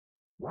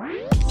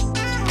I'm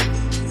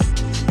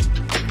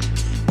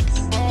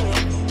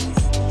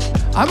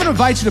going to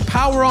invite you to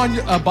power on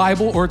a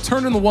Bible or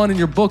turn in the one in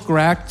your book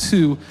rack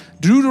to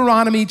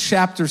Deuteronomy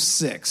chapter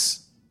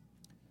 6.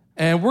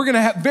 And we're going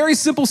to have a very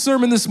simple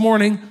sermon this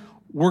morning.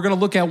 We're going to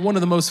look at one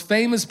of the most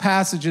famous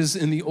passages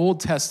in the Old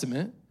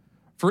Testament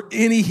for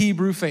any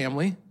Hebrew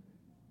family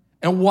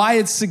and why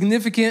it's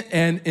significant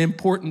and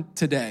important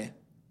today.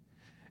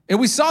 And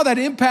we saw that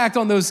impact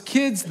on those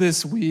kids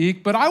this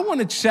week, but I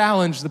want to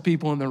challenge the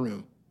people in the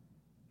room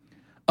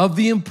of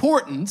the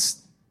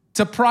importance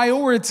to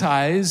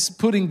prioritize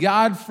putting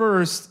God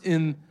first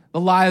in the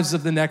lives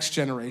of the next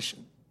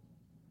generation.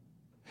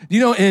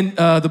 You know, in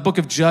the book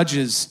of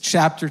Judges,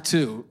 chapter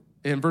 2,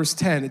 in verse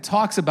 10, it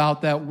talks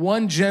about that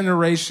one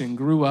generation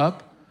grew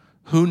up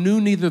who knew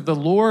neither the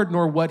Lord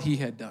nor what he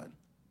had done.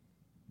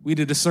 We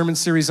did a sermon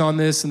series on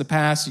this in the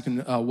past. You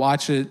can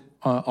watch it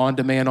on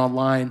demand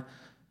online.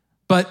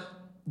 But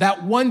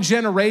that one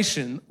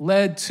generation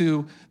led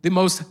to the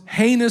most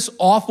heinous,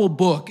 awful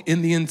book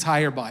in the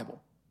entire Bible.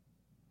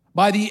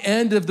 By the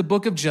end of the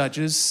book of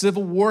Judges,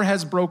 civil war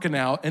has broken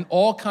out and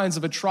all kinds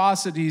of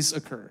atrocities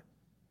occur.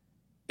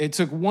 It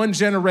took one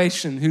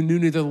generation who knew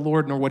neither the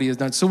Lord nor what he has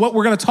done. So what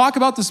we're going to talk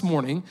about this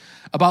morning,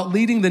 about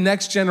leading the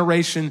next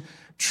generation,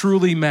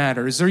 truly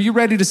matters. Are you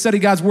ready to study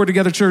God's word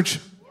together, church?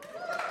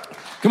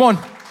 Come on.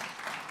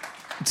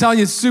 I'm telling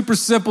you, it's super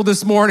simple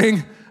this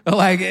morning.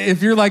 Like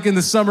if you're like in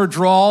the summer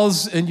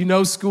draws and you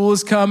know school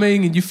is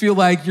coming and you feel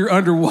like you're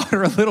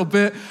underwater a little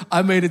bit,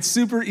 I made it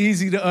super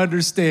easy to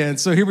understand.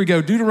 So here we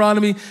go.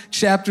 Deuteronomy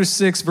chapter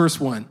 6,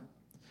 verse 1.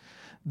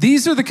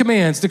 These are the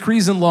commands,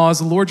 decrees, and laws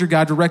the Lord your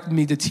God directed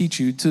me to teach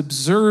you to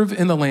observe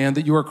in the land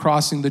that you are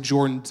crossing the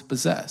Jordan to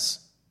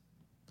possess.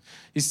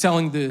 He's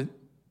telling the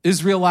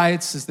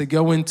Israelites as they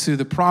go into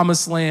the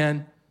promised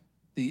land,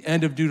 the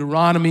end of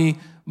Deuteronomy,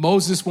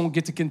 Moses won't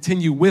get to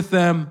continue with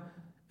them.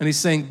 And he's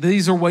saying,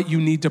 these are what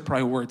you need to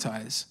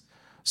prioritize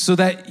so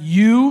that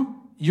you,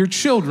 your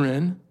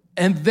children,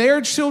 and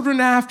their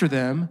children after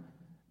them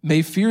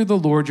may fear the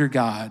Lord your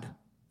God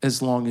as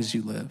long as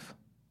you live.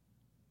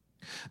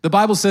 The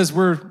Bible says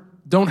we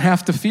don't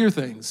have to fear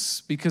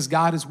things because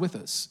God is with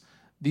us.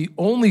 The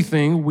only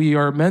thing we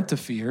are meant to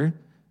fear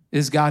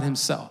is God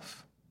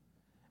himself.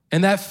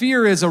 And that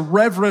fear is a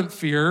reverent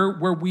fear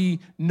where we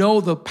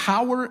know the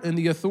power and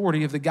the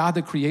authority of the God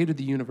that created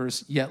the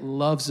universe, yet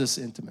loves us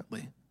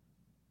intimately.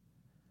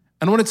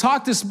 And I want to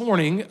talk this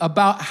morning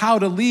about how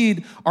to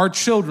lead our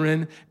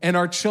children and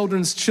our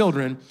children's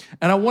children.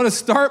 And I want to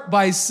start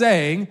by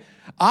saying,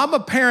 I'm a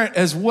parent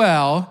as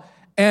well,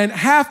 and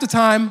half the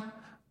time,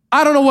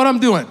 I don't know what I'm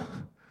doing.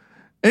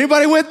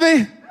 Anybody with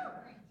me?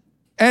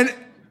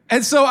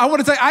 And so I want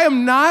to tell you, I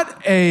am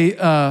not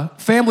a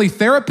family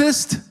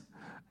therapist.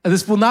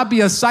 This will not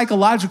be a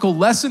psychological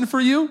lesson for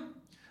you.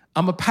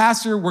 I'm a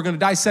pastor. We're going to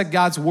dissect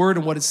God's word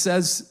and what it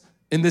says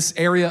in this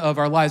area of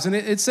our lives. And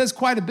it says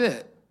quite a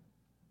bit.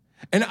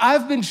 And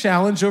I've been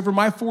challenged over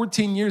my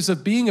 14 years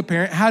of being a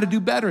parent how to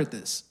do better at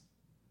this.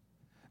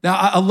 Now,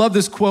 I love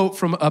this quote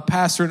from a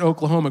pastor in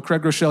Oklahoma,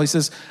 Craig Rochelle. He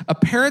says, a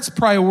parent's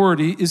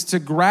priority is to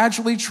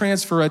gradually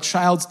transfer a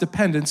child's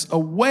dependence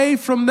away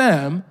from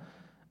them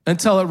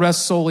until it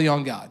rests solely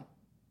on God.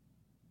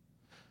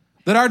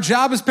 That our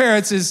job as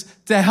parents is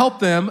to help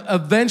them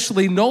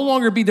eventually no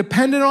longer be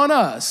dependent on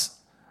us,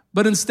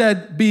 but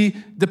instead be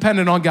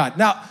dependent on God.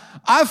 Now,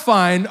 I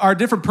find our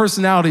different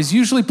personalities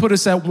usually put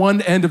us at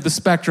one end of the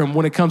spectrum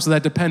when it comes to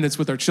that dependence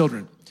with our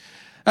children.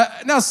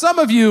 Now, some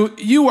of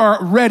you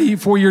are ready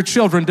for your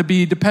children to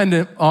be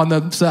dependent on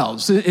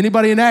themselves.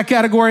 Anybody in that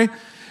category?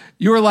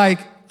 You're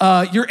like,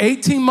 you're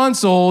 18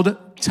 months old,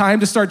 time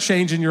to start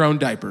changing your own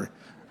diaper.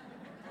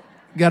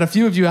 Got a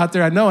few of you out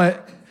there, I know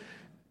it.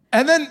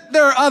 And then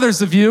there are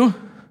others of you,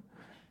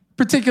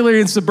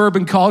 particularly in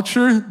suburban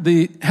culture,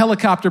 the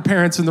helicopter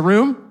parents in the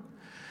room.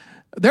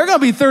 They're going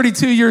to be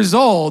 32 years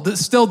old,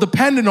 still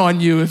dependent on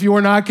you if you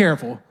are not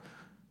careful,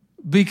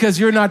 because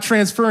you're not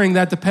transferring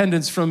that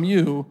dependence from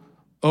you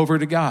over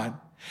to God.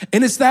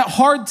 And it's that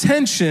hard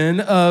tension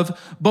of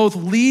both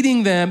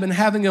leading them and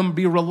having them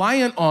be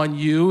reliant on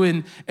you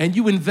and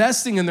you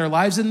investing in their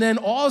lives, and then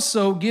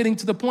also getting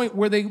to the point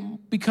where they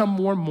become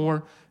more and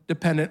more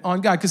dependent on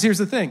God. Because here's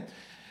the thing.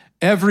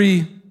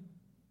 Every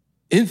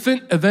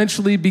infant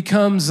eventually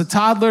becomes a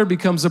toddler,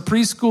 becomes a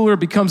preschooler,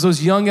 becomes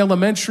those young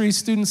elementary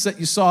students that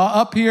you saw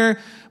up here.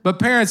 But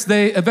parents,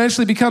 they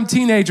eventually become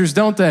teenagers,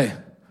 don't they?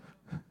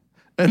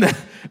 And then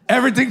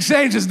everything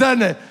changes,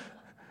 doesn't it?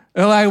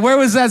 They're like, where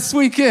was that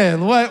sweet kid?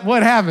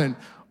 What happened?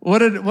 What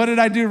did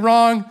I do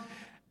wrong?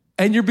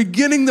 And you're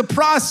beginning the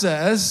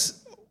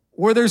process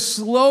where they're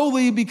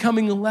slowly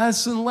becoming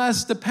less and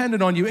less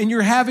dependent on you. And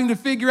you're having to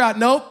figure out,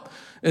 nope,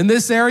 in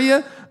this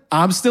area,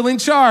 I'm still in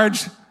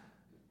charge.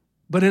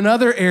 But in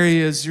other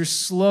areas, you're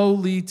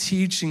slowly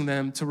teaching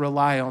them to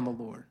rely on the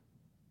Lord.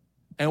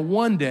 And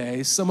one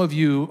day, some of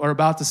you are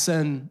about to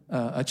send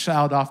a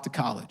child off to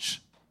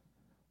college,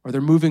 or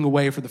they're moving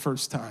away for the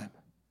first time.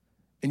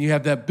 And you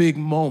have that big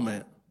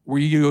moment where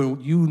you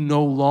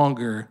no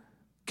longer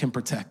can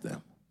protect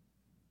them.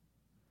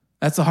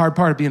 That's the hard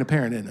part of being a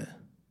parent, isn't it?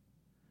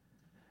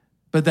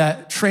 But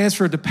that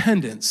transfer of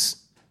dependence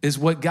is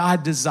what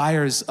God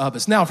desires of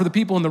us. Now, for the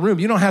people in the room,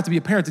 you don't have to be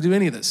a parent to do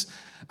any of this.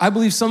 I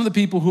believe some of the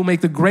people who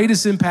make the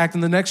greatest impact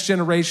in the next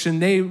generation,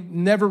 they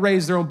never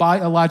raise their own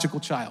biological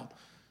child.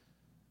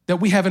 That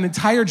we have an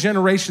entire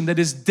generation that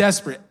is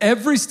desperate.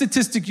 Every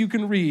statistic you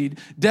can read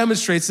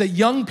demonstrates that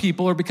young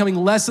people are becoming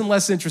less and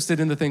less interested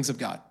in the things of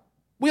God.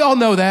 We all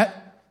know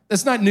that.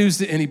 That's not news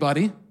to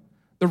anybody.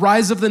 The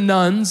rise of the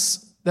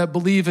nuns that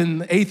believe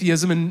in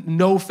atheism and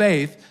no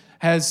faith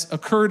has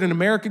occurred in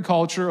American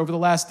culture over the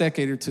last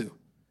decade or two.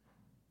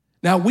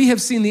 Now, we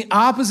have seen the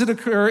opposite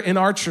occur in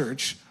our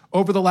church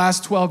over the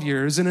last 12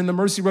 years, and in the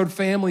Mercy Road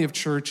family of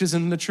churches,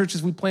 and in the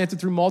churches we planted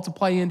through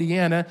Multiply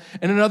Indiana,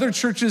 and in other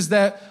churches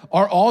that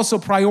are also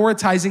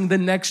prioritizing the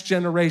next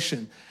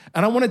generation.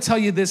 And I want to tell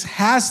you, this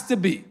has to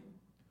be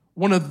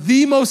one of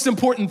the most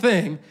important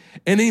thing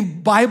in a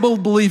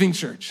Bible-believing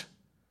church.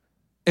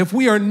 If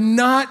we are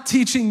not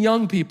teaching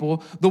young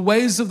people the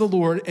ways of the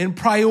Lord and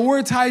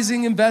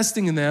prioritizing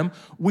investing in them,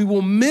 we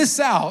will miss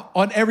out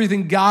on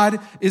everything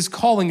God is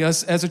calling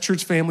us as a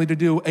church family to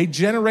do. A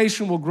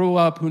generation will grow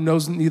up who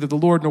knows neither the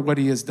Lord nor what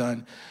he has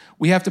done.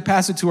 We have to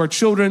pass it to our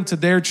children, to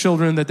their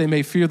children, that they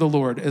may fear the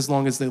Lord as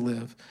long as they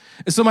live.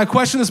 And so my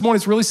question this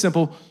morning is really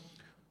simple.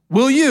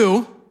 Will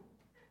you,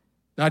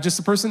 not just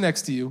the person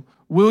next to you,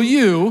 will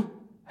you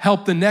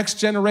help the next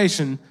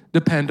generation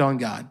depend on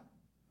God?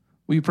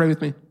 Will you pray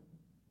with me?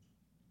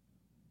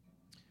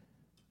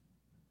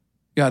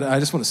 God, I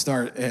just want to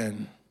start,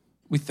 and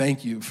we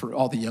thank you for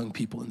all the young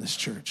people in this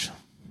church.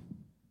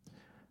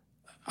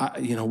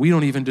 We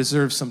don't even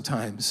deserve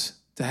sometimes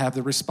to have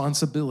the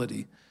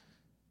responsibility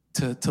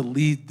to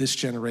lead this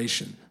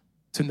generation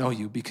to know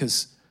you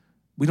because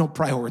we don't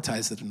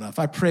prioritize it enough.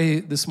 I pray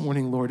this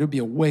morning, Lord, it'll be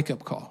a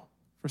wake-up call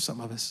for some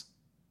of us.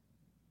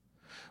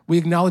 We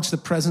acknowledge the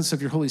presence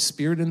of your Holy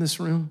Spirit in this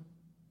room.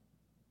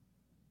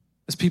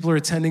 As people are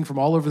attending from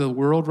all over the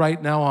world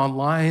right now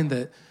online,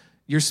 that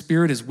your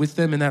Spirit is with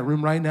them in that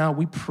room right now.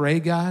 We pray,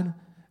 God,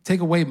 take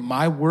away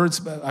my words,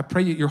 but I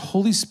pray that your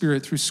Holy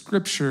Spirit through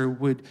Scripture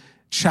would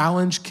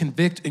challenge,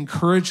 convict,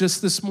 encourage us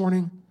this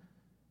morning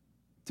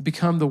to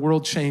become the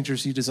world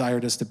changers you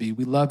desired us to be.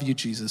 We love you,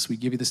 Jesus. We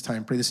give you this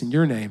time. Pray this in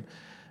your name.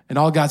 And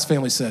all God's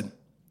family said,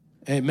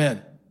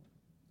 amen.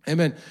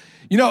 Amen.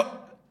 You know,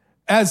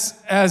 as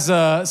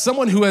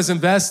someone who has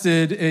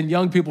invested in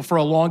young people for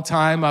a long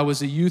time, I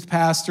was a youth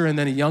pastor and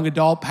then a young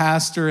adult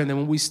pastor. And then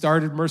when we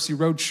started Mercy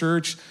Road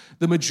Church,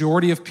 the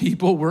majority of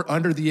people were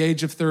under the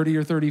age of 30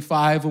 or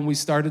 35 when we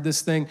started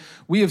this thing.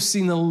 We have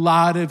seen a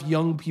lot of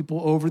young people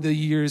over the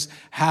years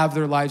have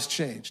their lives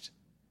changed.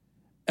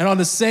 And on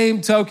the same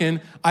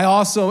token, I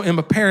also am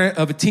a parent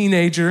of a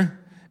teenager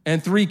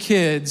and 3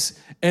 kids,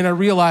 and I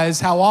realize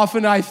how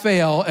often I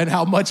fail and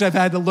how much I've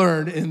had to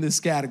learn in this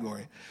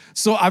category.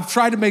 So I've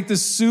tried to make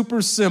this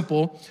super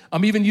simple.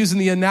 I'm even using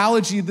the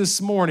analogy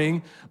this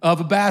morning of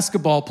a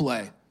basketball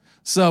play.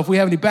 So if we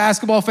have any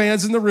basketball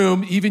fans in the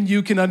room, even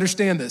you can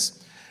understand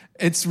this.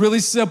 It's really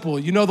simple.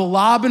 You know, the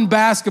lob in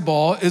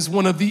basketball is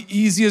one of the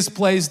easiest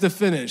plays to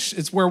finish.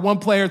 It's where one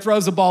player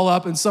throws the ball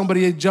up and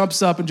somebody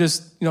jumps up and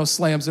just,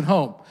 slams it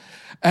home.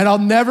 And I'll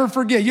never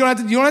forget, you don't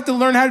have to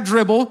learn how to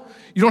dribble.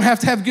 You don't have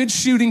to have good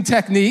shooting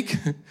technique.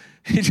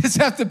 You just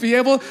have to be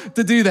able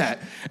to do that.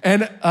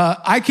 And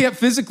I can't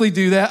physically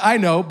do that, I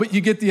know, but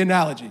you get the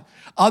analogy.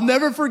 I'll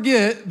never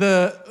forget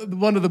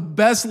one of the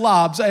best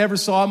lobs I ever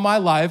saw in my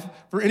life.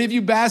 For any of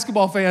you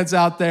basketball fans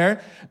out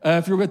there,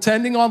 if you're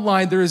attending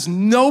online, there is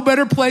no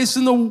better place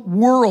in the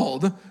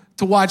world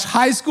to watch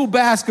high school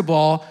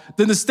basketball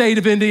than the state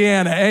of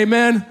Indiana.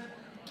 Amen?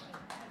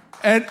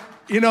 And,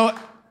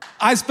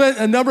 I spent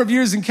a number of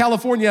years in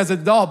California as an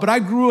adult, but I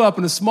grew up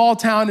in a small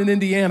town in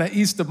Indiana,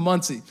 east of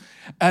Muncie.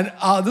 And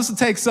this will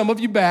take some of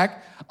you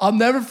back. I'll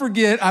never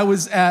forget, I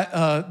was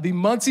at the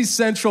Muncie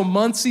Central,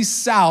 Muncie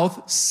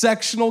South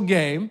sectional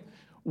game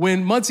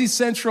when Muncie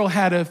Central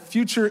had a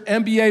future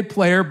NBA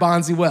player,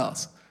 Bonzi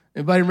Wells.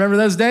 Anybody remember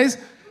those days?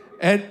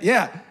 And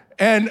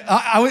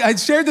I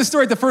shared this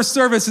story at the first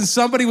service, and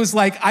somebody was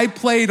like, I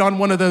played on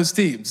one of those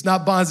teams,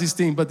 not Bonzi's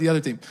team, but the other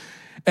team.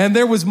 And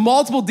there was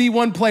multiple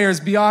D1 players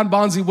beyond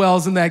Bonzi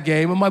Wells in that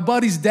game, and my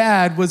buddy's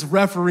dad was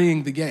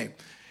refereeing the game.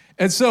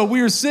 And so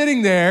we were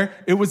sitting there.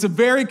 It was a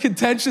very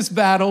contentious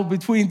battle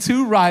between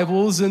 2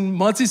 rivals, and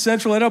Muncie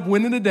Central ended up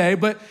winning the day.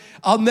 But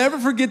I'll never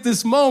forget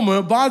this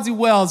moment. Bonzi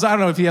Wells, I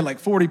don't know if he had like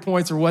 40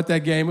 points or what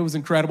that game. It was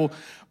incredible.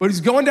 But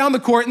he's going down the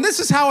court, and this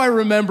is how I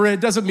remember it.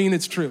 It doesn't mean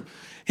it's true.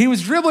 He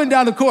was dribbling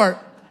down the court,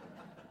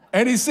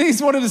 and he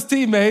sees one of his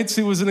teammates,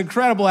 who was an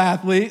incredible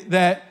athlete,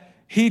 that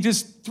he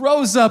just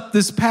throws up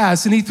this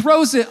pass, and he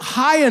throws it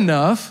high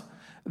enough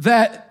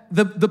that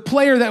the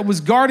player that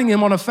was guarding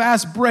him on a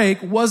fast break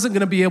wasn't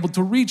going to be able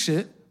to reach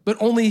it, but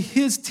only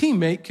his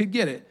teammate could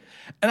get it.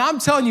 And I'm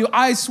telling you,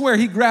 I swear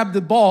he grabbed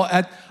the ball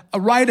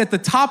right at the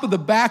top of the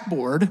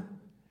backboard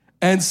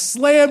and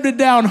slammed it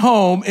down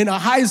home in a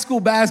high school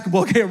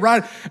basketball game.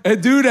 Right?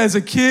 And dude, as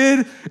a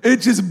kid, it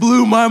just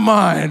blew my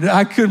mind.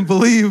 I couldn't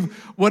believe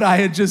what I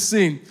had just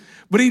seen.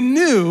 But he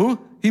knew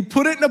He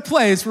put it in a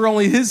place where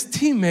only his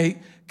teammate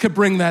could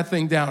bring that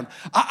thing down.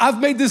 I've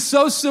made this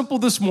so simple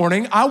this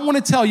morning. I want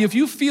to tell you, if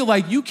you feel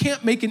like you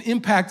can't make an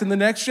impact in the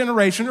next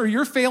generation, or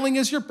you're failing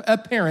as a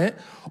parent,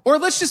 or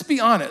let's just be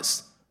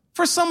honest,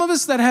 for some of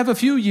us that have a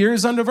few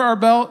years under our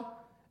belt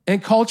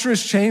and culture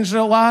has changed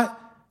a lot,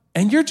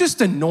 and you're just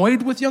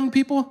annoyed with young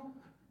people,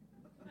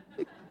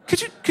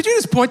 could you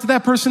just point to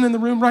that person in the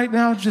room right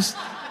now? Just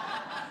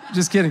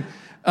kidding.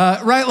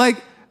 Right? Like,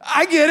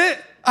 I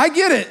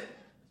get it.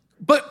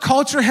 But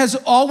culture has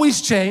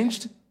always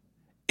changed.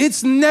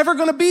 It's never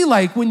gonna be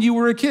like when you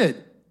were a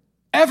kid,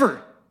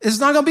 ever. It's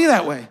not gonna be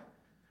that way.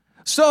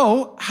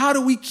 So how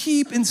do we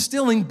keep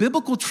instilling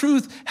biblical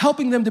truth,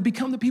 helping them to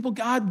become the people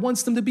God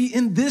wants them to be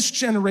in this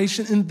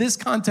generation, in this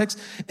context,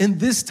 in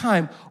this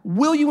time?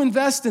 Will you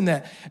invest in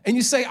that? And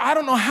you say, I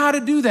don't know how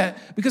to do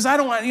that because I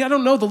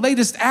don't know the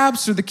latest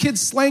apps, or the kids'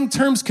 slang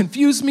terms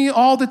confuse me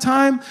all the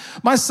time.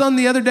 My son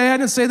the other day, I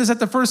didn't say this at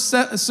the first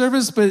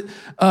service, but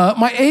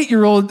my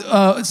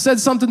 8-year-old said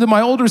something to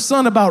my older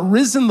son about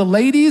risen the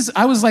ladies.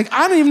 I was like,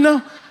 I don't even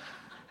know.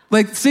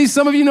 Like, see,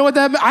 some of you know what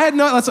that means. I had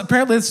no,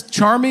 apparently it's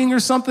charming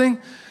or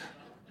something.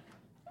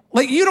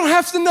 Like, you don't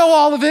have to know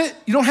all of it.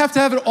 You don't have to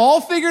have it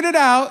all figured it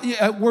out.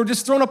 We're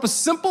just throwing up a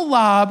simple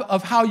lob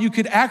of how you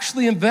could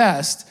actually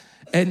invest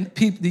in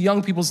the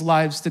young people's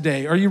lives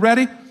today. Are you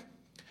ready?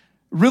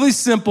 Really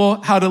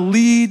simple, how to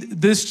lead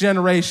this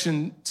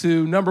generation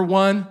to, number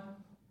one,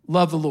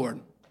 love the Lord.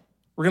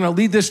 We're going to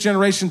lead this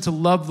generation to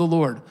love the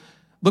Lord.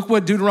 Look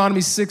what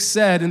Deuteronomy 6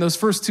 said in those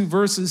first 2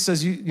 verses. It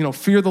says,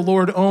 fear the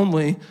Lord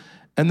only.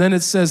 And then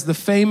it says the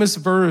famous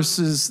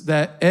verses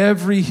that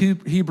every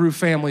Hebrew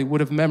family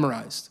would have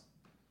memorized.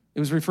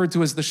 It was referred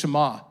to as the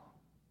Shema.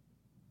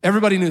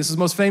 Everybody knew this is the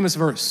most famous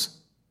verse.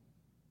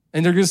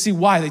 And they're going to see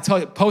why. They tell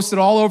you, post it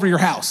all over your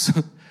house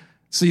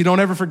so you don't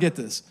ever forget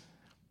this.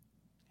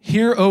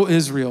 Hear, O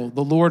Israel,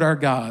 the Lord our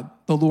God,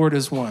 the Lord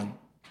is one.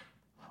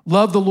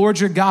 Love the Lord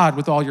your God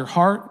with all your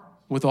heart,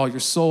 with all your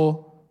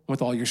soul,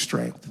 with all your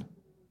strength.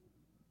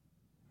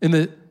 In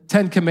the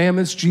 10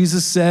 Commandments,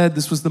 Jesus said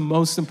this was the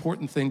most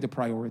important thing to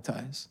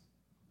prioritize.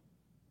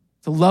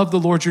 To love the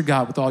Lord your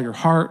God with all your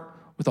heart,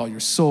 with all your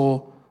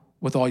soul,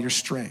 with all your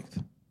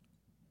strength.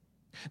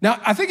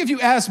 Now, I think if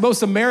you ask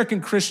most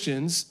American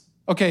Christians,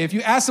 okay, if you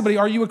ask somebody,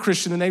 are you a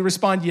Christian? And they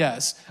respond,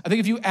 yes. I think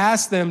if you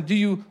ask them, do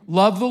you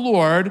love the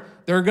Lord?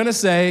 They're going to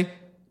say,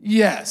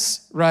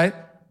 yes, right?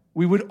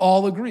 We would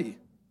all agree.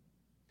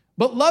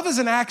 But love is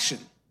an action.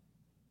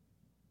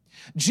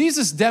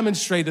 Jesus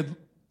demonstrated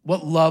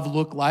what love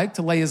looked like,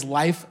 to lay his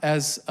life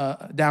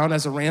down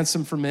as a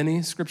ransom for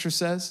many, Scripture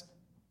says.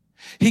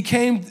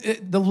 The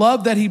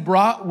love that he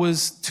brought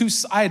was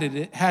two-sided.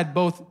 It had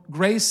both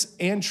grace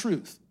and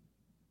truth.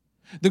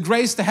 The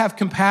grace to have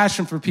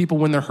compassion for people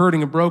when they're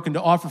hurting and broken,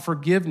 to offer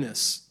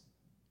forgiveness,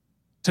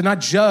 to not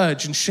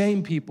judge and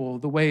shame people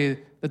the way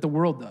that the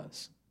world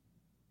does.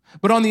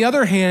 But on the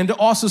other hand, to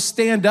also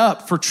stand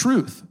up for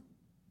truth,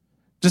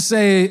 to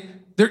say,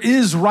 there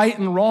is right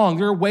and wrong.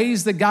 There are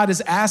ways that God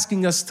is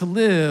asking us to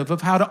live,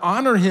 of how to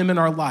honor him in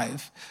our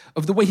life,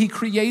 of the way he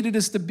created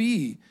us to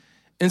be.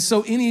 And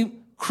so any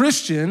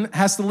Christian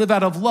has to live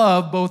out of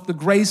love, both the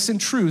grace and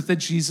truth that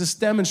Jesus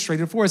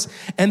demonstrated for us.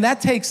 And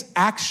that takes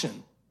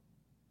action.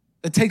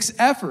 It takes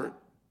effort.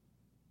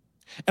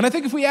 And I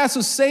think if we ask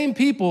those same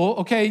people,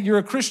 okay, you're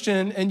a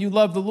Christian and you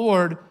love the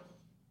Lord,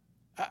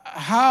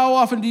 how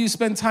often do you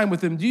spend time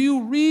with him? Do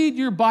you read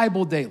your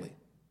Bible daily?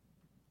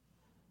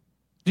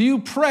 Do you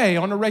pray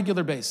on a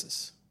regular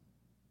basis?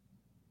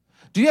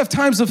 Do you have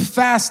times of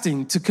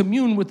fasting to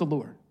commune with the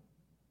Lord?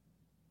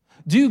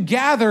 Do you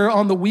gather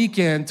on the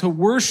weekend to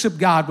worship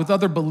God with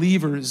other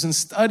believers and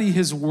study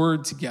his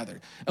word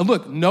together? And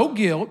look, no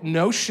guilt,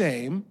 no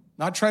shame,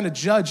 not trying to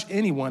judge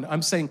anyone.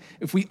 I'm saying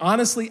if we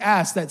honestly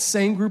ask that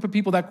same group of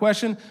people that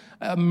question,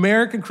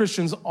 American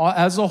Christians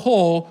as a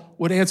whole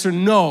would answer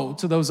no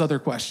to those other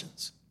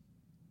questions.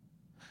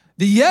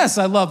 The yes,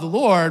 I love the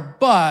Lord,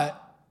 but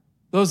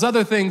those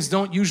other things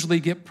don't usually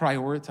get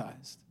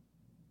prioritized.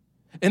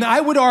 And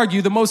I would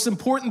argue the most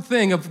important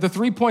thing of the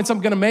 3 points I'm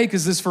going to make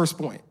is this first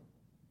point.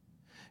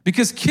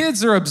 Because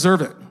kids are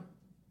observant.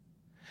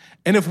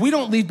 And if we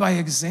don't lead by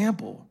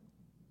example,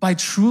 by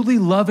truly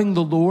loving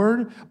the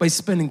Lord, by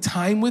spending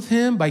time with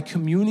him, by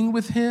communing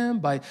with him,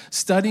 by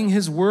studying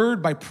his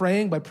word, by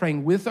praying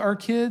with our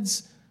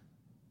kids,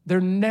 they're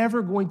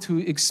never going to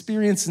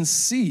experience and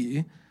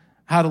see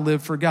how to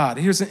live for God.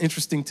 Here's an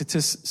interesting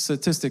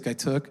statistic I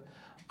took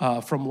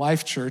from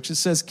Life Church. It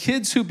says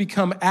kids who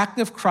become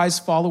active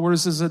Christ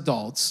followers as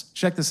adults,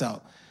 check this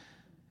out.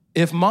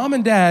 If mom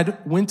and dad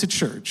went to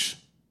church,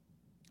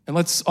 and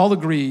let's all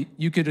agree,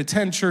 you could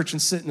attend church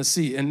and sit in a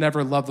seat and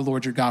never love the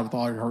Lord your God with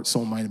all your heart,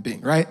 soul, mind, and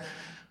being, right?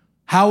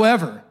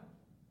 However,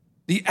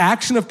 the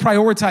action of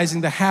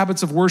prioritizing the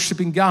habits of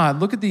worshiping God,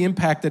 look at the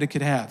impact that it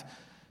could have.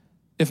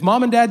 If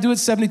mom and dad do it,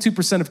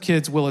 72% of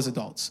kids will as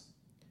adults.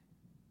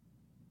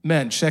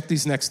 Men, check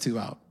these next two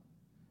out.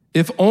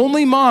 If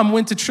only mom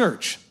went to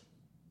church,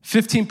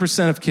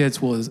 15% of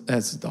kids will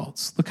as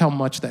adults. Look how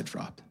much that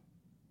dropped.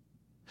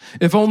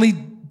 If only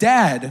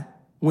dad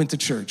went to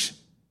church.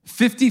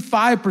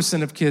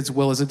 55% of kids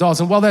will as adults.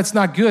 And while that's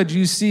not good,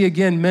 you see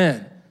again,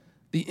 men,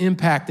 the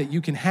impact that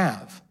you can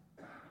have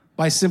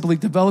by simply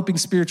developing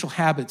spiritual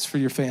habits for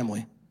your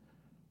family.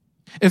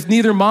 If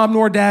neither mom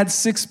nor dad,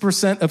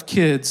 6% of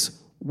kids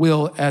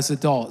will as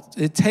adults.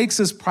 It takes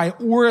us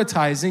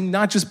prioritizing,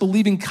 not just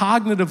believing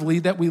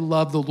cognitively that we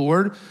love the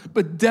Lord,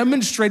 but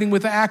demonstrating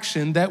with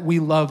action that we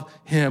love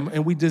him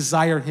and we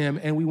desire him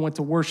and we want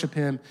to worship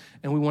him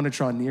and we want to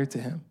draw near to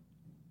him.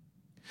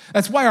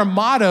 That's why our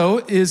motto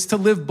is to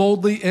live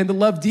boldly and to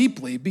love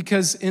deeply,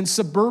 because in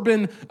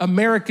suburban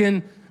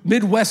American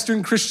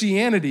Midwestern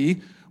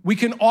Christianity, we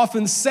can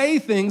often say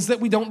things that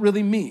we don't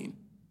really mean.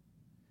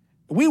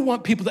 We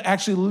want people to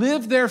actually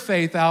live their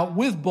faith out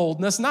with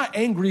boldness, not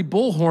angry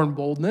bullhorn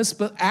boldness,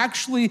 but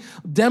actually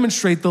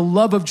demonstrate the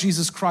love of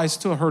Jesus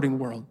Christ to a hurting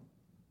world.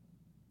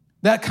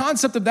 That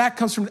concept of that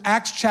comes from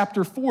Acts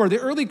chapter 4. The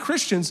early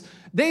Christians,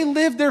 they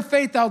lived their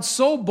faith out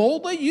so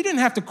boldly, you didn't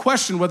have to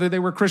question whether they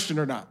were Christian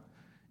or not.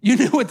 You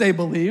knew what they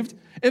believed.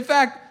 In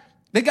fact,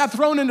 they got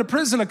thrown into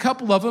prison, a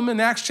couple of them, in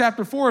Acts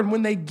chapter 4, and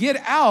when they get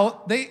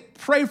out, they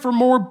pray for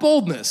more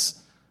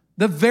boldness,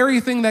 the very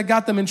thing that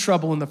got them in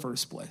trouble in the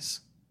first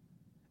place.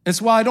 And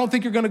so while I don't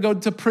think you're going to go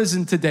to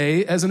prison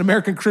today as an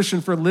American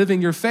Christian for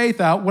living your faith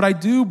out, what I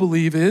do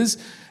believe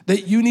is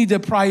that you need to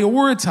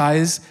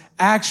prioritize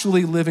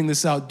actually living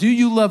this out. Do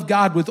you love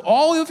God with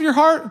all of your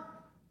heart,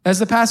 as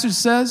the passage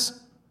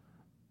says,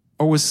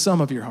 or with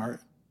some of your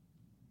heart?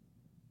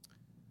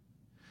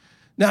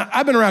 Now,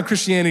 I've been around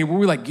Christianity where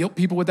we like guilt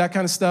people with that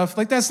kind of stuff.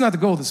 Like, that's not the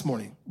goal this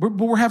morning. But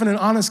we're having an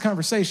honest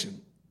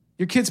conversation.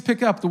 Your kids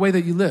pick up the way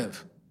that you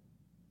live.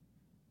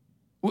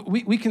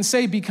 We can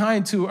say be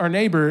kind to our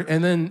neighbor,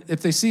 and then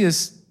if they see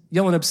us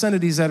yelling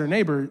obscenities at our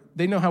neighbor,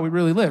 they know how we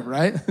really live,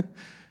 right?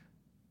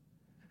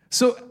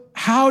 So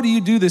how do you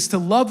do this? To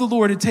love the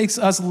Lord, it takes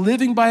us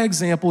living by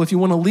example. If you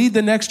want to lead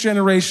the next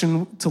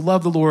generation to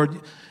love the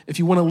Lord, if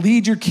you want to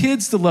lead your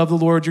kids to love the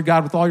Lord, your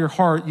God, with all your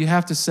heart, you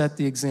have to set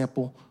the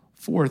example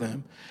for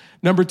them.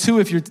 Number two,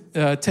 if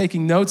you're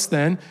taking notes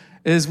then,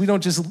 is we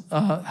don't just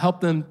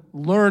help them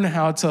learn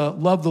how to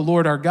love the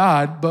Lord our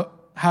God, but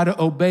how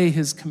to obey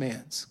his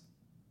commands.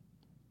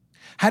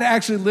 How to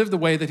actually live the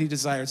way that he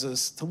desires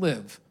us to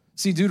live.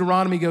 See,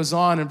 Deuteronomy goes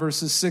on in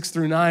verses 6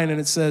 through 9, and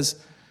it says,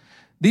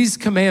 "These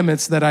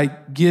commandments that I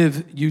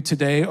give you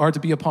today are to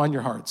be upon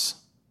your hearts."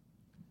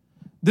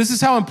 This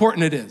is how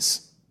important it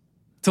is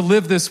to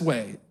live this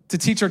way, to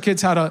teach our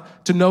kids how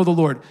to know the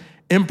Lord.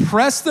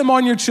 Impress them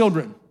on your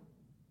children.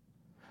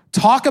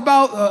 Talk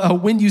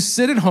about when you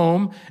sit at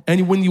home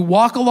and when you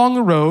walk along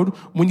the road,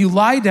 when you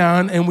lie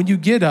down and when you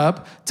get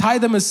up. Tie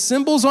them as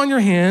symbols on your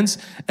hands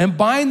and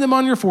bind them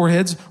on your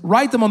foreheads.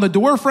 Write them on the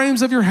door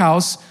frames of your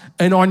house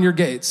and on your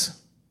gates.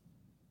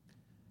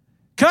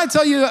 Can I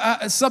tell you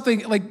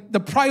something? Like, the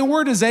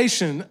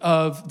prioritization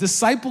of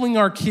discipling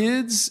our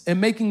kids and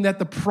making that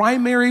the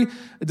primary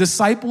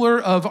discipler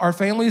of our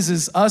families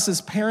is us as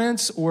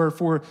parents, or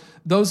for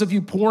those of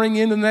you pouring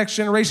into the next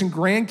generation,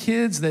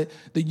 grandkids,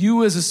 that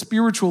you as a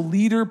spiritual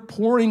leader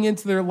pouring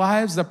into their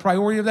lives, the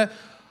priority of that.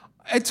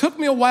 It took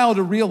me a while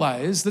to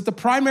realize that the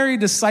primary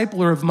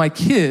discipler of my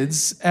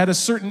kids at a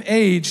certain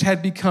age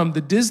had become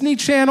the Disney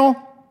Channel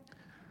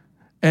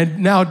and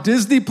now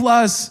Disney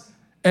Plus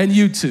and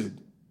YouTube.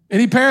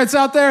 Any parents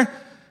out there?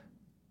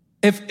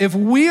 If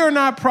we are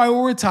not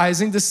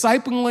prioritizing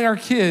discipling our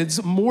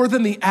kids more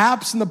than the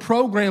apps and the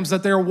programs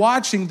that they're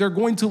watching, they're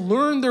going to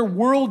learn their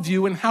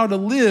worldview and how to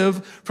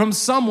live from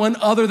someone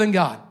other than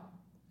God.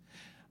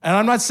 And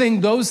I'm not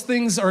saying those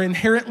things are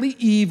inherently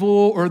evil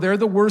or they're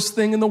the worst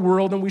thing in the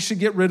world and we should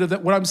get rid of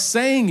that. What I'm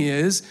saying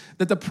is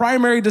that the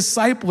primary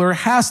discipler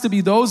has to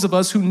be those of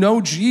us who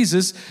know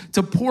Jesus,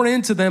 to pour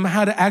into them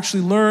how to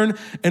actually learn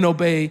and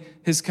obey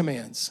his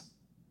commands.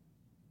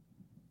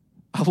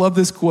 I love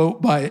this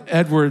quote by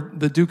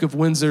Edward, the Duke of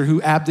Windsor,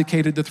 who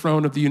abdicated the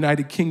throne of the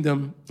United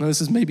Kingdom. Now,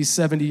 this is maybe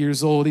 70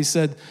 years old. He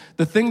said,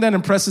 "The thing that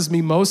impresses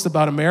me most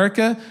about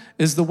America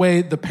is the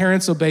way the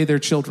parents obey their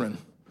children."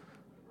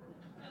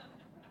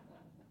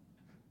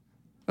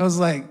 I was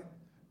like,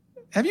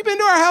 have you been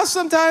to our house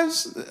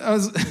sometimes?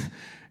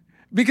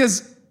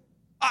 Because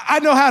I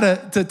know how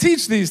to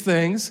teach these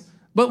things,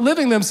 but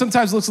living them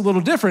sometimes looks a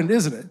little different,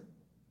 isn't it?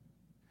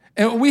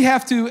 And we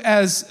have to,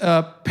 as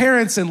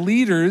parents and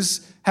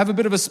leaders, have a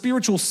bit of a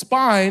spiritual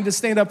spine to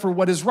stand up for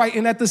what is right.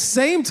 And at the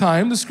same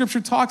time, the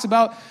scripture talks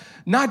about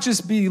not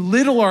just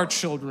belittle our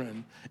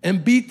children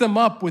and beat them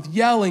up with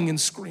yelling and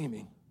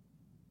screaming.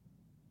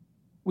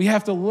 We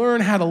have to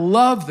learn how to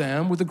love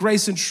them with the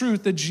grace and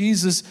truth that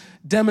Jesus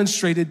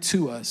demonstrated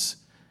to us.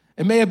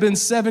 It may have been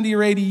 70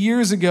 or 80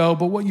 years ago,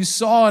 but what you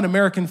saw in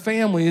American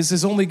families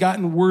has only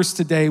gotten worse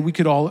today. We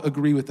could all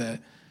agree with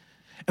that.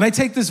 And I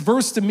take this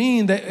verse to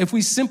mean that if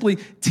we simply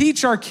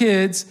teach our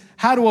kids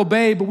how to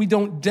obey, but we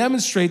don't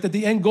demonstrate that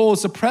the end goal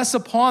is to press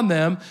upon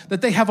them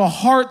that they have a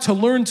heart to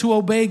learn to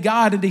obey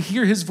God and to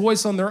hear his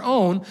voice on their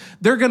own,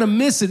 they're going to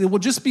miss it. It will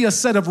just be a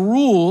set of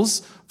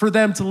rules for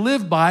them to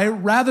live by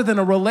rather than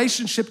a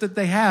relationship that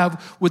they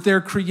have with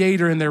their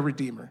Creator and their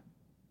Redeemer.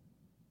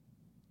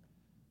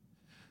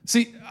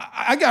 See,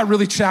 I got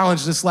really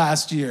challenged this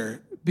last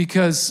year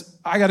because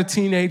I got a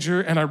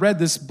teenager and I read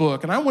this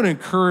book, and I want to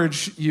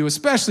encourage you,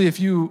 especially if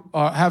you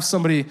have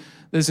somebody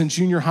that's in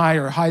junior high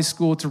or high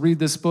school, to read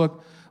this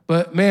book.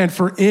 But man,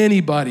 for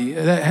anybody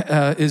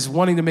that is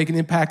wanting to make an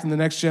impact in the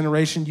next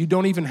generation, you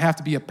don't even have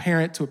to be a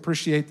parent to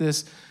appreciate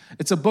this.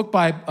 It's a book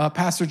by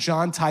Pastor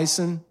John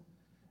Tyson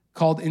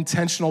called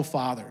Intentional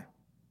Father.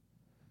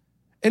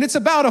 And it's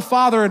about a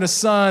father and a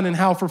son and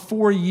how for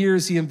 4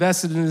 years he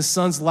invested in his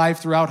son's life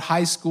throughout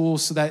high school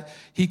so that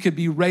he could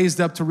be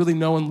raised up to really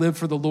know and live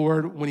for the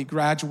Lord when he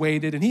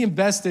graduated. And he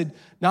invested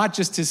not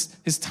just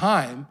his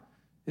time,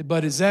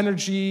 but his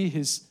energy,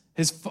 he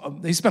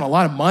spent a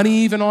lot of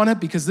money even on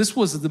it because this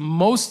was the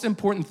most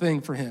important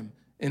thing for him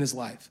in his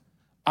life.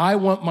 I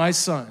want my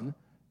son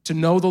to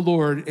know the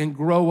Lord and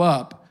grow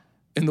up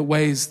in the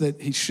ways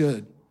that he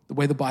should, the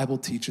way the Bible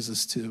teaches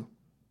us to.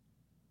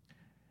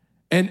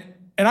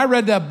 And I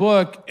read that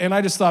book, and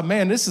I just thought,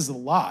 man, this is a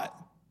lot.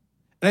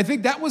 And I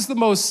think that was the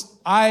most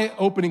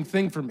eye-opening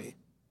thing for me.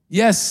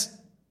 Yes,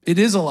 it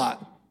is a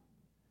lot.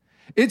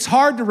 It's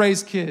hard to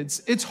raise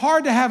kids. It's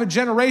hard to have a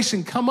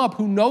generation come up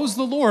who knows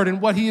the Lord and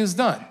what he has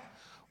done,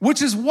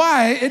 which is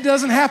why it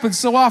doesn't happen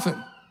so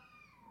often.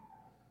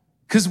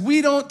 Because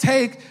we don't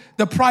take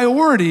the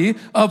priority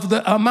of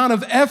the amount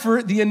of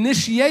effort, the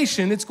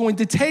initiation it's going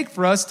to take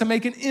for us to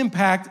make an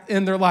impact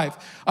in their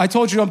life. I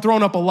told you I'm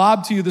throwing up a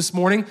lob to you this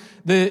morning.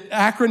 The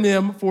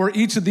acronym for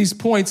each of these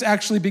points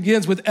actually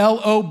begins with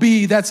LOB.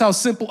 That's how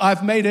simple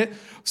I've made it.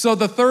 So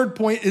the third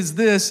point is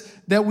this,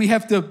 that we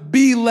have to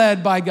be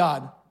led by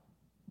God.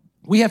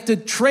 We have to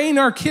train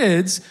our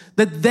kids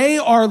that they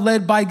are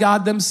led by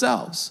God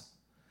themselves,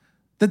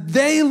 that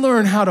they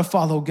learn how to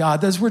follow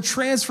God, as we're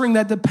transferring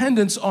that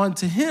dependence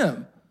onto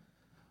him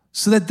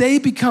so that they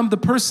become the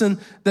person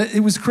that it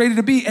was created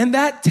to be. And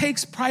that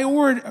takes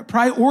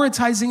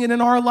prioritizing it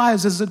in our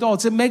lives as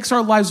adults. It makes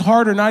our lives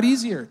harder, not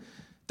easier.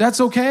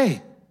 That's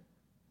okay.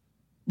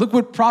 Look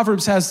what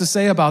Proverbs has to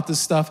say about this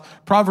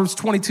stuff. Proverbs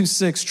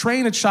 22:6,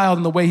 train a child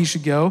in the way he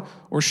should go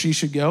or she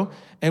should go,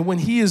 and when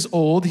he is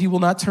old, he will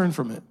not turn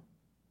from it.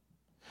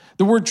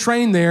 The word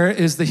train there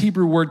is the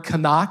Hebrew word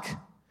kanak,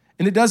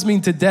 and it does mean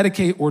to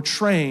dedicate or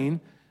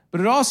train, but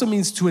it also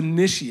means to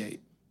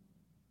initiate.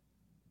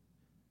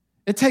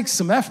 It takes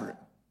some effort.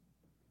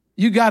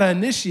 You got to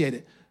initiate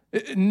it.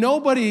 If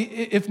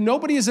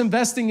nobody is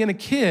investing in a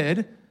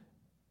kid,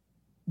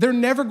 they're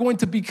never going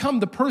to become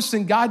the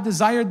person God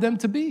desired them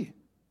to be.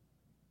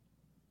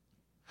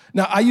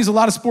 Now, I use a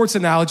lot of sports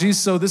analogies,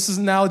 so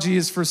analogy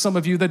is for some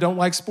of you that don't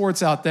like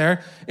sports out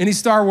there. Any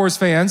Star Wars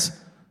fans?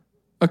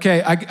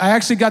 Okay, I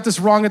actually got this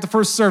wrong at the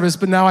first service,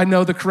 but now I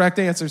know the correct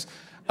answers.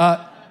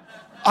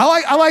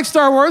 I like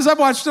Star Wars. I've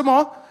watched them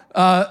all.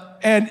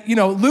 And,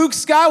 Luke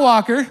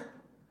Skywalker,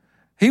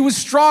 he was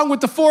strong with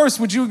the Force,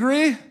 would you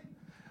agree?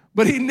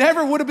 But he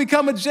never would have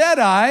become a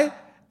Jedi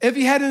if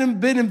he hadn't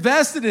been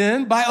invested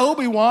in by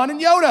Obi-Wan and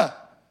Yoda.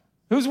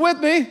 Who's with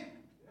me?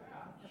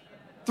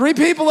 3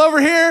 people over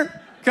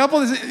here.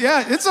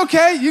 Yeah, it's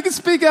okay. You can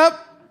speak up.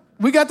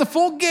 We got the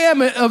full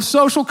gamut of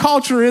social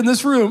culture in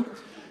this room.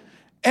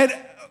 And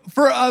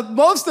for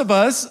most of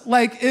us,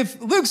 like if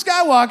Luke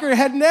Skywalker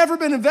had never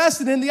been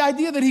invested in, the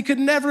idea that he could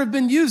never have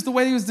been used the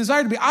way he was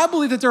desired to be, I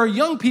believe that there are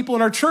young people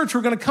in our church who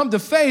are going to come to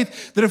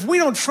faith that if we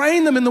don't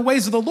train them in the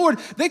ways of the Lord,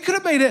 they could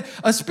have made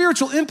a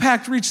spiritual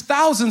impact to reach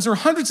thousands or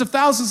hundreds of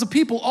thousands of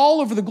people all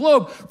over the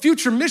globe,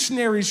 future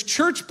missionaries,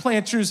 church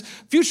planters,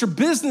 future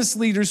business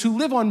leaders who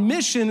live on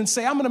mission and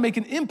say, I'm going to make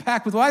an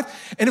impact with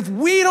life. And if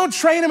we don't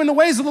train them in the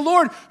ways of the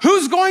Lord,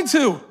 who's going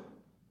to?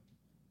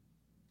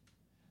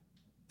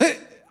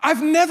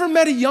 I've never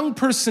met a young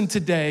person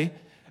today,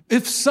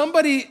 if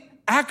somebody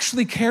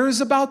actually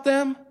cares about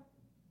them,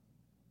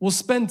 will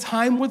spend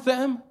time with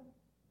them,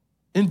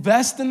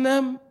 invest in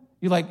them,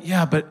 you're like,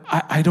 yeah, but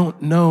I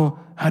don't know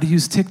how to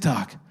use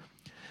TikTok.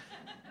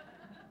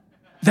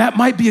 That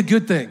might be a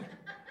good thing.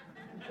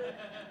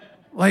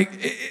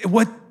 Like,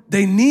 what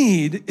they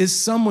need is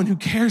someone who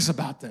cares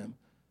about them,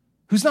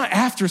 who's not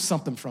after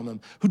something from them,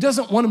 who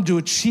doesn't want them to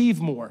achieve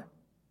more,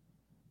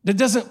 that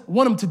doesn't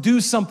want them to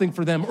do something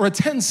for them or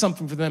attend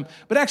something for them,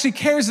 but actually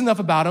cares enough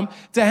about them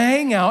to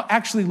hang out,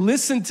 actually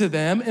listen to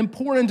them, and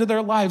pour into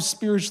their lives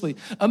spiritually.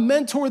 A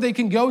mentor they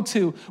can go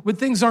to when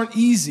things aren't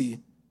easy.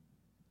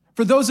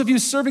 For those of you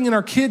serving in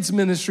our kids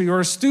ministry or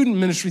our student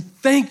ministry,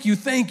 thank you,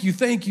 thank you,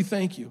 thank you,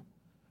 thank you.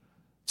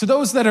 To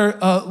those that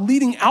are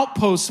leading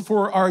outposts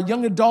for our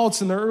young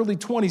adults in their early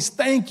 20s,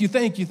 thank you,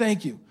 thank you,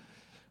 thank you.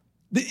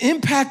 The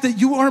impact that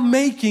you are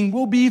making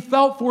will be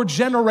felt for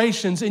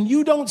generations, and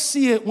you don't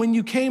see it when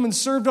you came and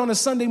served on a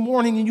Sunday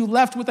morning and you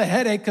left with a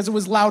headache because it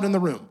was loud in the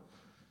room.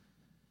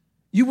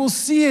 You will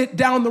see it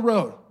down the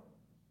road.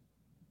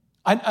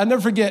 I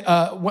never forget,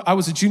 I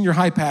was a junior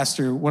high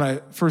pastor when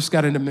I first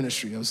got into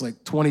ministry. I was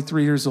like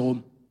 23 years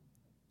old.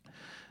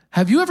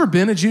 Have you ever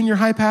been a junior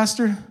high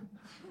pastor?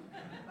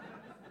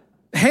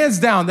 Hands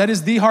down, that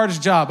is the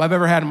hardest job I've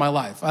ever had in my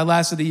life. I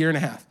lasted 1.5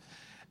 years.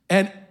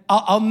 And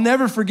I'll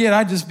never forget,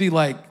 I'd just be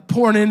like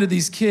pouring into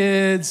these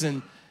kids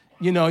and,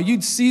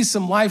 you'd see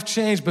some life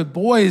change, but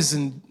boys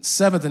in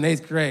 7th and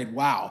 8th grade,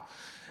 wow.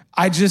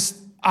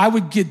 I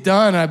would get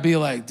done, I'd be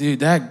like,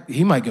 dude,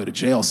 he might go to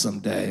jail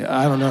someday.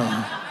 I don't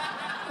know.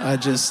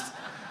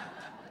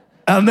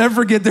 I'll never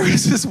forget, there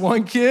was this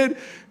one kid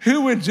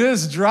who would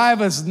just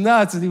drive us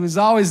nuts, and he was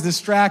always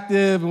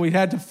distracted, and we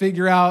had to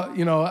figure out,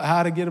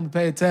 how to get him to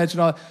pay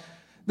attention.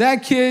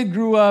 That kid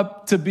grew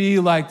up to be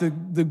like the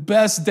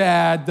best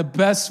dad, the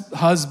best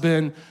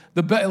husband,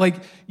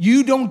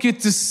 you don't get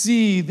to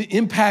see the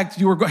impact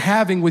you are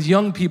having with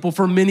young people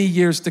for many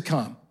years to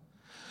come.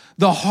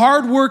 The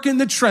hard work in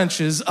the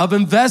trenches of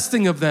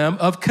investing of them,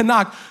 of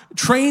Canuck,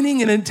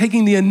 training and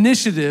taking the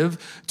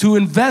initiative to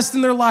invest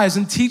in their lives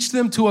and teach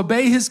them to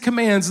obey his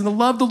commands and to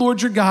love the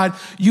Lord your God,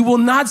 you will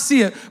not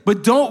see it.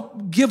 But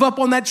don't give up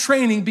on that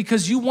training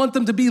because you want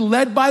them to be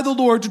led by the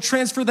Lord to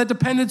transfer that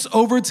dependence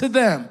over to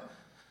them.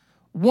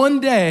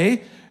 One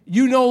day,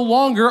 you no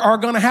longer are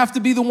going to have to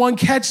be the one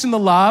catching the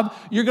lob.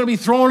 You're going to be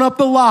throwing up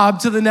the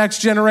lob to the next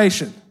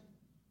generation.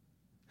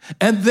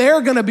 And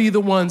they're going to be the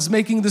ones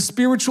making the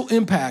spiritual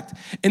impact.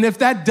 And if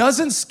that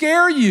doesn't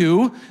scare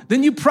you,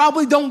 then you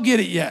probably don't get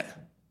it yet.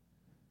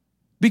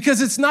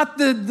 Because it's not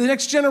the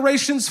next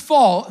generation's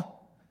fault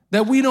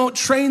that we don't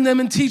train them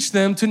and teach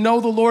them to know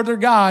the Lord their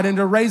God and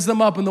to raise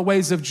them up in the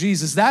ways of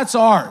Jesus. That's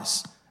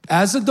ours.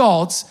 As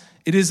adults,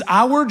 it is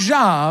our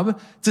job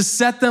to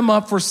set them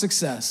up for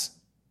success.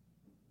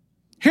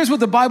 Here's what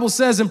the Bible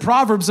says in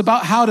Proverbs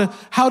about how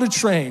to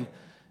train.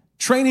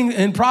 Training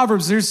in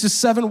Proverbs, there's just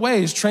 7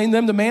 ways. Train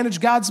them to manage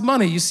God's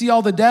money. You see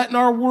all the debt in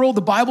our world.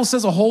 The Bible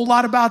says a whole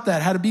lot about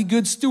that, how to be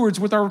good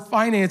stewards with our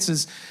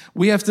finances.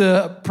 We have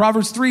to,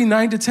 Proverbs 3,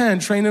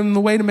 9-10, train them in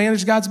the way to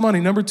manage God's money.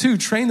 Number 2,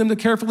 train them to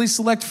carefully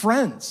select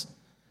friends.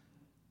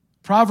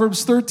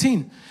 Proverbs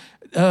 13.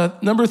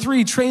 Number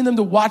 3, train them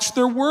to watch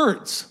their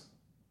words.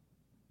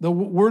 The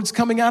words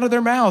coming out of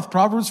their mouth.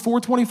 Proverbs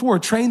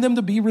 4:24, train them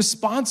to be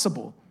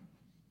responsible.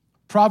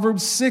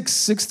 Proverbs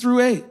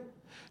 6:6-8.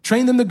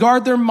 Train them to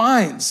guard their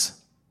minds.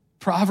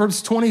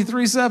 Proverbs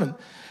 23:7.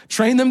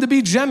 Train them to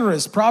be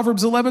generous.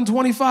 Proverbs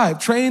 11:25.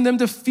 Train them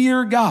to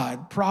fear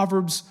God.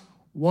 Proverbs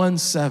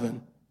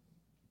 1:7.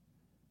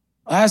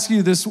 I ask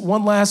you this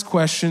one last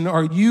question.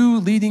 Are you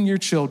leading your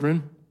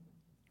children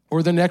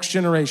or the next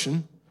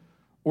generation,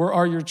 or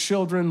are your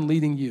children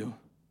leading you?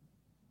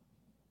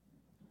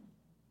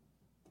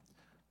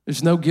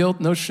 There's no guilt,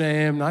 no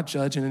shame, not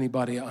judging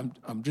anybody.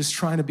 I'm just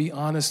trying to be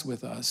honest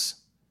with us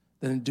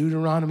that in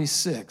Deuteronomy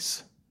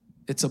 6,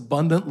 it's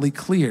abundantly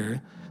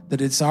clear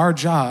that it's our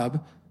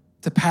job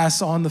to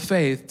pass on the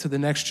faith to the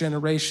next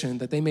generation,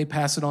 that they may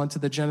pass it on to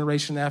the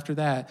generation after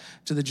that,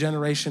 to the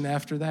generation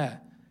after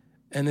that.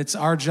 And it's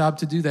our job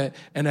to do that.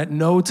 And at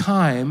no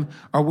time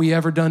are we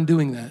ever done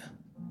doing that.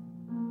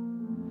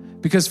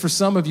 Because for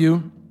some of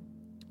you,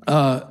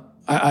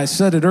 I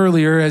said it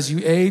earlier, as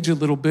you age a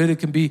little bit, it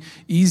can be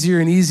easier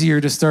and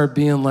easier to start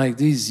being like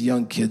these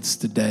young kids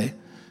today,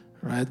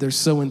 right? They're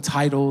so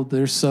entitled,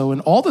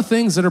 and all the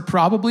things that are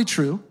probably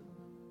true.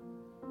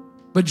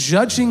 But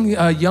judging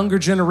a younger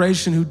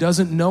generation who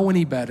doesn't know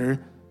any better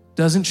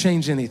doesn't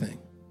change anything.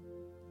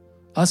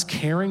 Us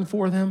caring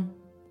for them,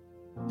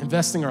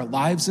 investing our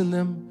lives in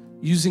them,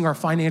 using our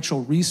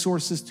financial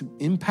resources to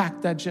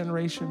impact that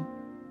generation,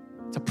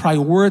 to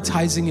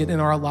prioritizing it in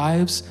our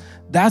lives,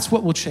 that's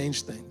what will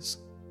change things.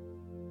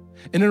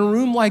 And in a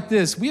room like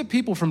this, we have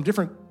people from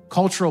different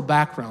cultural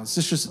backgrounds,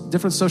 just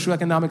different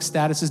socioeconomic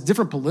statuses,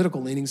 different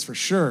political leanings for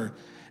sure.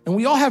 And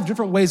we all have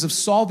different ways of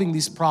solving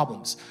these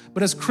problems.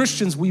 But as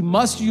Christians, we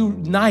must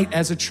unite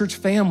as a church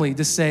family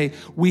to say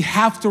we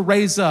have to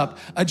raise up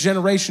a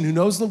generation who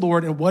knows the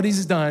Lord and what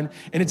he's done.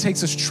 And it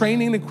takes us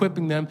training and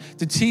equipping them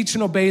to teach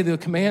and obey the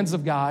commands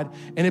of God.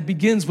 And it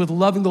begins with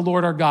loving the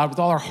Lord our God with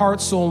all our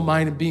heart, soul,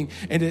 mind, and being.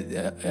 And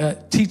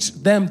to teach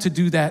them to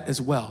do that as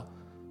well.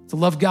 To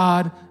love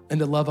God and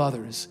to love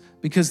others.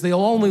 Because they'll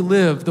only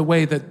live the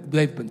way that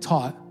they've been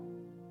taught.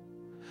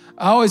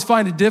 I always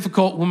find it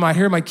difficult when I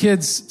hear my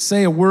kids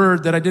say a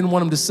word that I didn't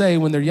want them to say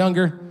when they're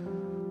younger,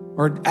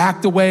 or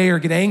act a way or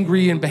get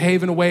angry and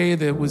behave in a way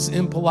that was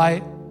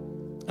impolite.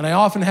 And I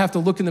often have to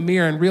look in the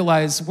mirror and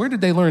realize, where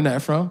did they learn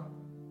that from?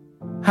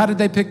 How did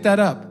they pick that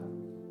up?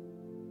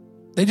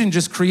 They didn't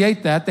just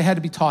create that, they had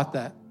to be taught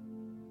that.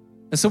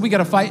 And so we got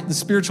to fight the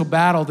spiritual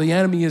battle. The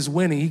enemy is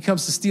winning. He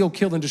comes to steal,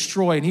 kill, and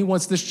destroy. And he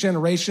wants this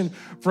generation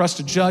for us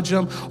to judge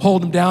them,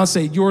 hold them down,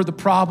 say, you're the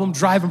problem,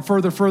 drive them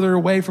further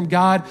away from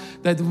God,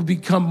 that will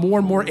become more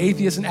and more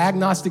atheist and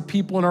agnostic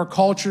people in our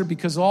culture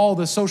because of all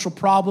the social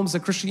problems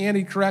that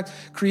Christianity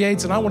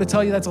creates. And I want to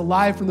tell you that's a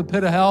lie from the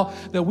pit of hell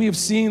that we have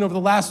seen over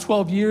the last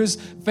 12 years.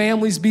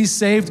 Families be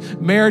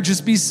saved, marriages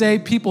be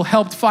saved, people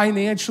helped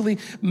financially,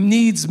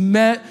 needs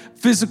met,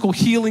 physical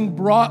healing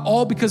brought,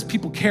 all because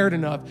people cared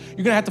enough. You're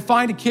going to have to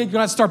find a kid. You're going to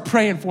have to start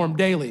praying for him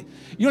daily.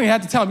 You don't even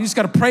have to tell them. You just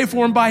got to pray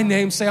for them by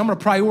name. Say, I'm going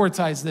to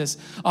prioritize this.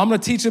 I'm going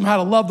to teach them how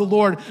to love the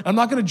Lord. I'm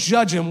not going to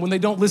judge them when they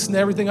don't listen to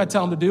everything I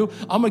tell them to do.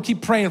 I'm going to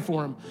keep praying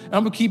for them. And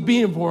I'm going to keep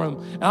being for them.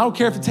 And I don't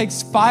care if it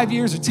takes 5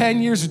 years or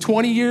 10 years or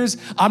 20 years.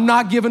 I'm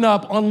not giving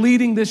up on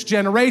leading this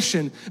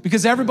generation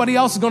because everybody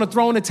else is going to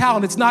throw in a towel.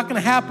 And it's not going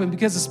to happen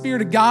because the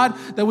Spirit of God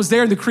that was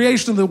there in the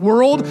creation of the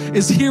world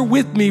is here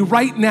with me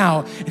right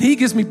now. And he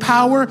gives me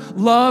power,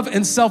 love,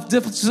 and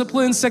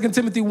self-discipline, 2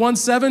 Timothy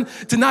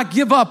 1:7, to not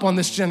give up on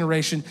this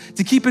generation,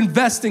 to keep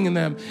investing in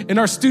them, in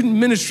our student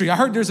ministry. I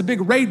heard there's a big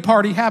raid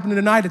party happening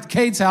tonight at the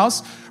Cade's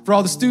house for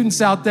all the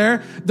students out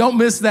there. Don't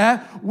miss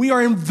that. We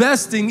are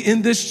investing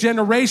in this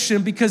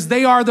generation because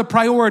they are the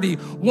priority.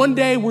 One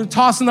day we're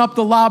tossing up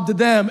the lob to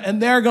them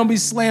and they're going to be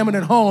slamming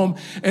it home.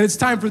 And it's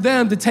time for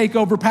them to take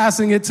over,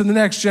 passing it to the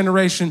next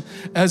generation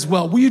as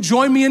well. Will you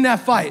join me in that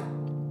fight?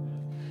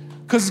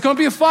 Because it's going to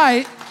be a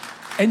fight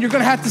and you're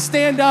going to have to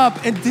stand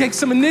up and take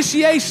some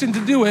initiation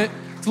to do it,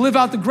 to live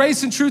out the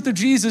grace and truth of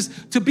Jesus,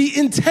 to be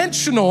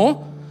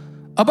intentional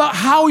about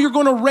how you're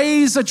going to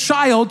raise a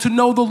child to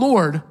know the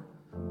Lord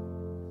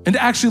and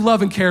to actually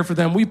love and care for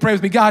them. We pray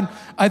with me. God,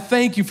 I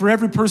thank you for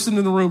every person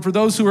in the room, for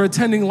those who are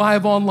attending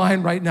live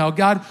online right now.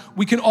 God,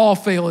 we can all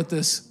fail at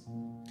this,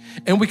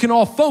 and we can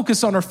all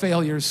focus on our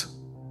failures.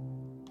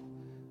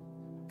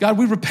 God,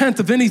 we repent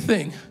of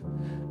anything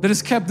that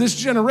has kept this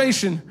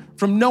generation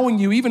from knowing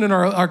you, even in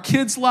our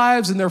kids'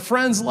 lives and their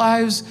friends'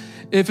 lives,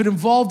 if it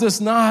involved us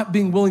not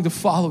being willing to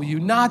follow you,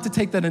 not to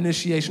take that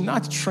initiation,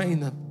 not to train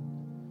them.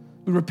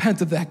 We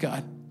repent of that,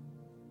 God.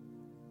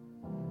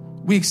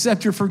 We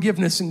accept your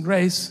forgiveness and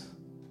grace.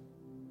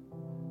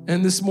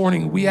 And this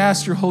morning, we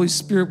ask your Holy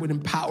Spirit would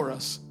empower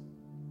us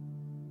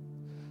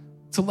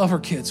to love our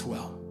kids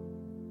well,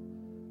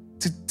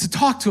 to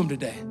talk to them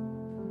today,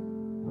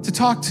 to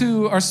talk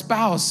to our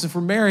spouse if we're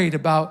married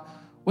about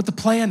what the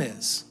plan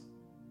is,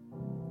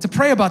 to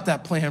pray about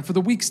that plan for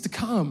the weeks to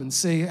come and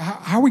say,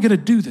 how are we going to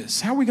do this?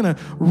 How are we going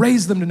to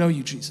raise them to know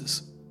you,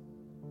 Jesus?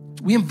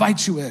 We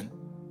invite you in.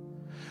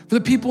 For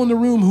the people in the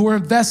room who are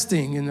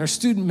investing in our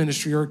student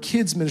ministry or our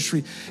kids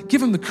ministry,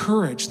 give them the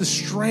courage, the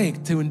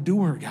strength to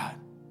endure, God,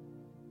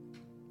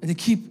 and to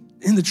keep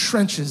in the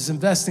trenches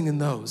investing in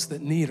those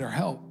that need our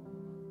help.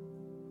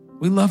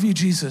 We love you,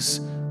 Jesus.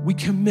 We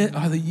commit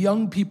the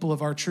young people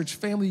of our church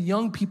family,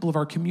 young people of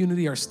our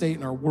community, our state,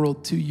 and our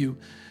world to you.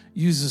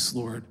 Use us,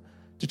 Lord,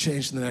 to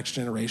change the next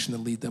generation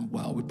and lead them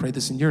well. We pray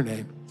this in your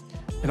name.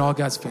 And all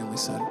God's family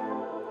said,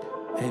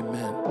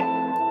 amen.